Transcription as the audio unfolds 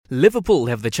Liverpool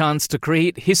have the chance to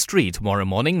create history tomorrow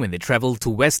morning when they travel to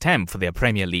West Ham for their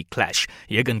Premier League clash.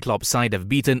 Jurgen Klopp's side have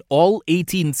beaten all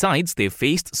 18 sides they've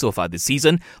faced so far this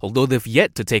season, although they've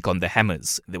yet to take on the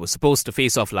Hammers. They were supposed to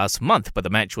face off last month, but the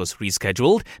match was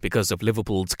rescheduled because of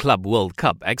Liverpool's Club World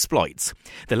Cup exploits.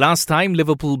 The last time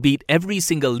Liverpool beat every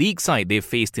single league side they've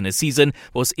faced in a season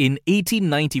was in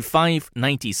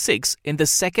 1895-96 in the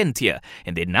second tier,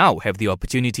 and they now have the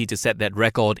opportunity to set that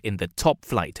record in the top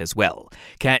flight as well.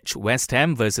 Catch West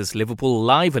Ham versus Liverpool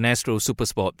live on Astro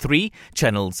Supersport 3,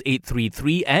 channels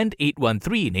 833 and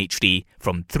 813 in HD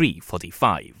from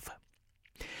 3:45.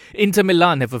 Inter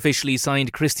Milan have officially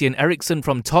signed Christian Eriksen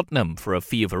from Tottenham for a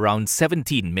fee of around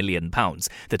 £17 million.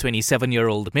 The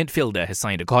 27-year-old midfielder has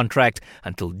signed a contract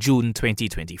until June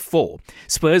 2024.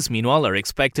 Spurs, meanwhile, are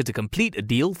expected to complete a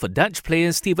deal for Dutch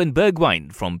player Steven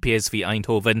Bergwijn from PSV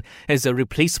Eindhoven as a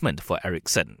replacement for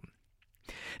Eriksen.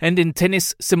 And in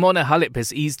tennis, Simona Halep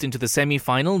has eased into the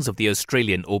semi-finals of the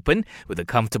Australian Open with a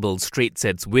comfortable straight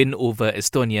sets win over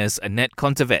Estonia's Anett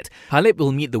Kontaveit. Halep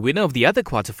will meet the winner of the other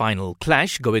quarter-final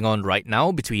clash going on right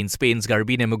now between Spain's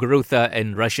Garbine Muguruza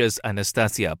and Russia's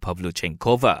Anastasia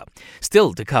Pavlyuchenkova.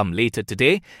 Still to come later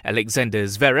today, Alexander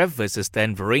Zverev versus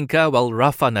Dan Wawrinka, while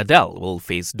Rafa Nadal will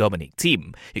face Dominic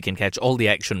Thiem. You can catch all the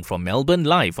action from Melbourne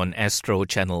live on Astro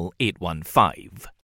Channel 815.